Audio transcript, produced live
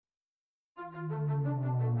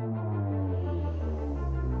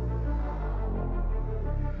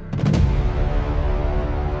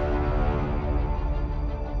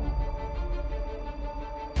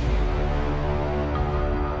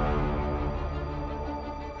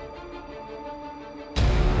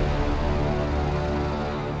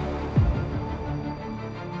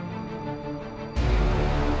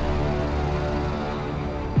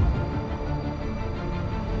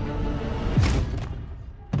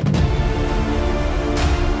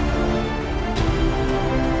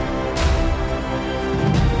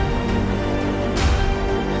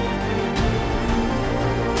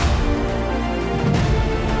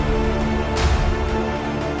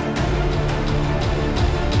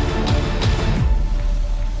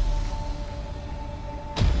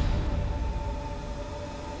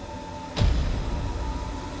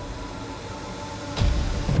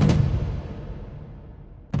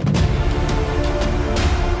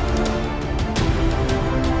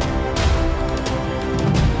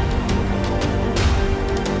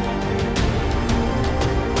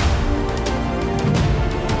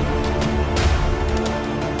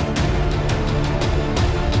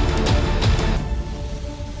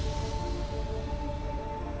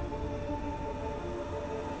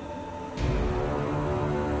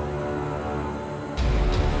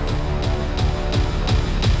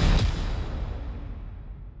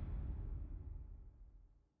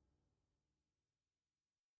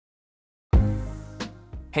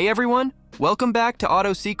Hey everyone, welcome back to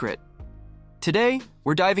Auto Secret. Today,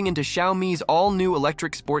 we're diving into Xiaomi's all-new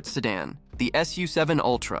electric sports sedan, the SU7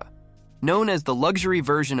 Ultra. Known as the luxury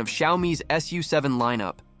version of Xiaomi's SU7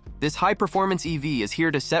 lineup, this high-performance EV is here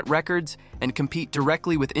to set records and compete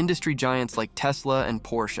directly with industry giants like Tesla and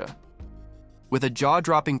Porsche. With a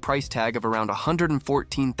jaw-dropping price tag of around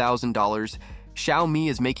 $114,000, Xiaomi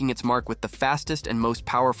is making its mark with the fastest and most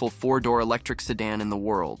powerful four-door electric sedan in the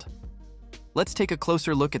world. Let's take a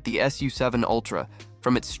closer look at the SU7 Ultra,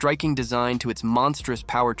 from its striking design to its monstrous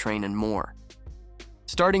powertrain and more.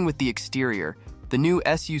 Starting with the exterior, the new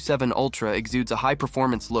SU7 Ultra exudes a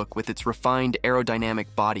high-performance look with its refined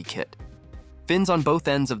aerodynamic body kit. Fins on both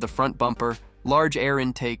ends of the front bumper, large air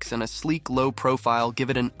intakes, and a sleek low profile give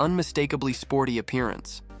it an unmistakably sporty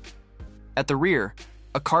appearance. At the rear,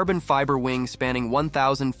 a carbon fiber wing spanning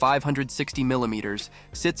 1,560 millimeters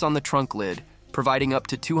sits on the trunk lid, providing up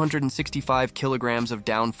to 265 kilograms of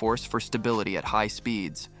downforce for stability at high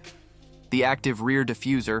speeds. The active rear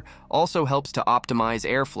diffuser also helps to optimize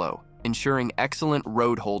airflow, ensuring excellent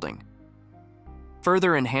road holding.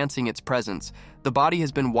 Further enhancing its presence, the body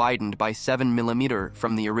has been widened by 7 mm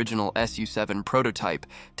from the original SU7 prototype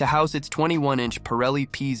to house its 21-inch Pirelli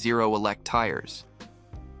P Zero Elect tires.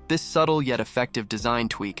 This subtle yet effective design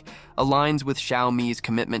tweak aligns with Xiaomi's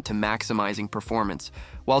commitment to maximizing performance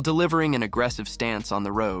while delivering an aggressive stance on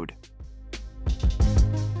the road.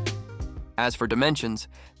 As for dimensions,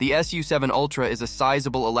 the SU7 Ultra is a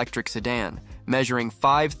sizable electric sedan, measuring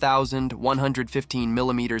 5,115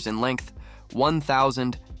 millimeters in length,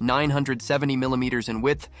 1,970 millimeters in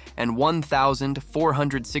width, and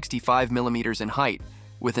 1,465 millimeters in height,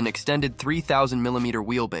 with an extended 3,000 millimeter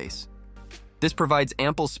wheelbase. This provides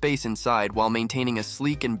ample space inside while maintaining a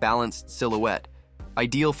sleek and balanced silhouette,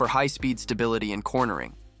 ideal for high-speed stability and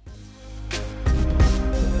cornering.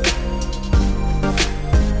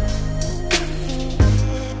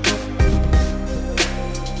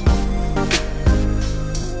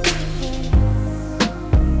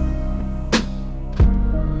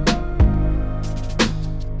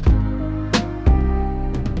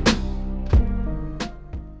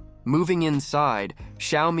 Moving inside,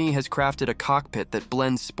 Xiaomi has crafted a cockpit that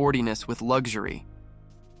blends sportiness with luxury.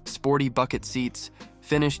 Sporty bucket seats,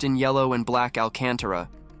 finished in yellow and black Alcantara,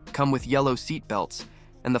 come with yellow seat belts,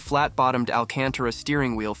 and the flat-bottomed Alcantara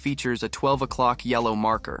steering wheel features a 12 o'clock yellow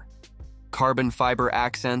marker. Carbon fiber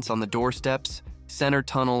accents on the doorsteps, center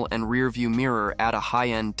tunnel, and rear-view mirror add a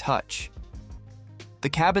high-end touch. The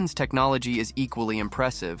cabin's technology is equally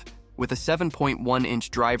impressive, with a 7.1-inch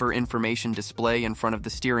driver information display in front of the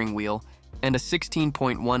steering wheel and a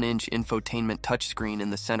 16.1-inch infotainment touchscreen in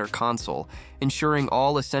the center console, ensuring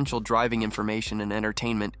all essential driving information and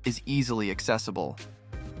entertainment is easily accessible.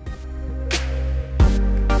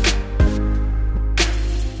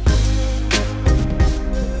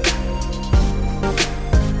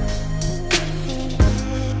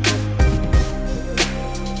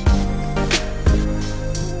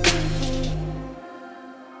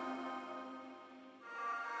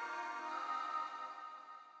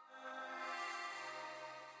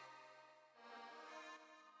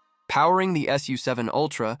 Powering the SU7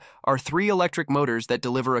 Ultra are 3 electric motors that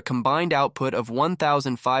deliver a combined output of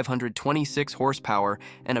 1,526 horsepower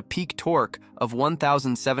and a peak torque of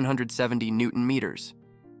 1,770 Newton-meters.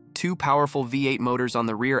 2 powerful V8 motors on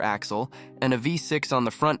the rear axle and a V6 on the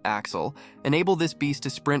front axle enable this beast to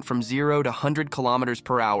sprint from 0 to 100 kilometers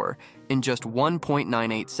per hour in just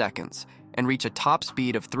 1.98 seconds and reach a top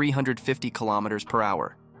speed of 350 kilometers per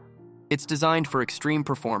hour. It's designed for extreme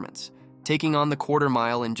performance, taking on the quarter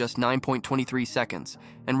mile in just 9.23 seconds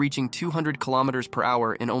and reaching 200 kilometers per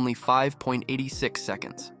hour in only 5.86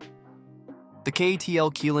 seconds. The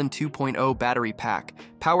CATL Qilin 2.0 battery pack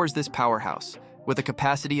powers this powerhouse, with a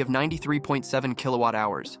capacity of 93.7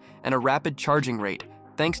 kilowatt-hours and a rapid charging rate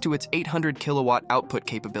thanks to its 800 kilowatt output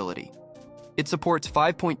capability. It supports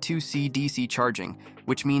 5.2C DC charging,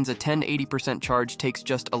 which means a 1080% charge takes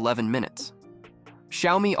just 11 minutes.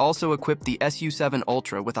 Xiaomi also equipped the SU7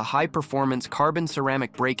 Ultra with a high-performance carbon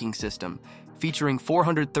ceramic braking system featuring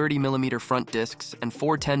 430mm front discs and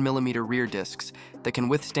 410mm rear discs that can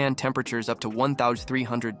withstand temperatures up to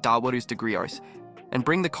 1,300 degrees and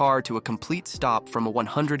bring the car to a complete stop from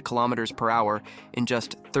 100 kilometers per hour in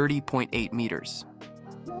just 30.8 meters.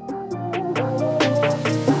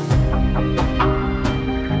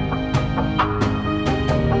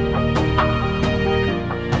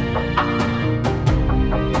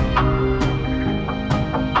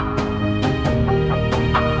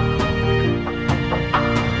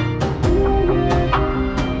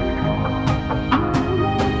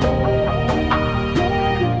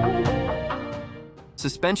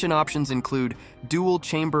 Suspension options include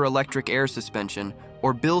dual-chamber electric air suspension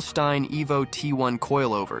or Bilstein Evo T1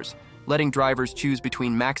 coilovers, letting drivers choose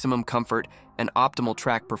between maximum comfort and optimal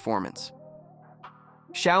track performance.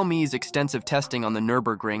 Xiaomi's extensive testing on the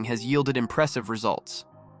Nürburgring has yielded impressive results.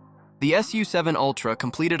 The SU7 Ultra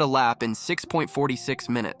completed a lap in 6.46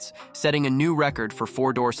 minutes, setting a new record for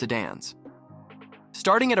 4-door sedans.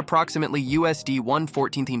 Starting at approximately USD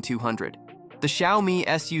 114,200, the Xiaomi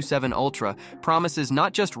SU7 Ultra promises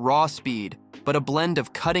not just raw speed, but a blend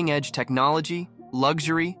of cutting-edge technology,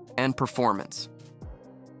 luxury, and performance.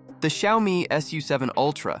 The Xiaomi SU7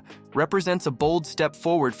 Ultra represents a bold step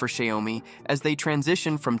forward for Xiaomi as they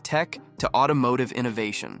transition from tech to automotive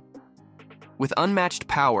innovation. With unmatched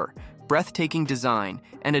power, breathtaking design,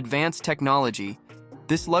 and advanced technology,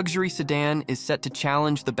 this luxury sedan is set to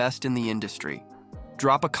challenge the best in the industry.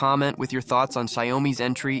 Drop a comment with your thoughts on Xiaomi's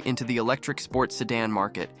entry into the electric sports sedan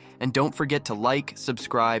market, and don't forget to like,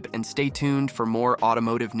 subscribe, and stay tuned for more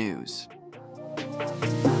automotive news.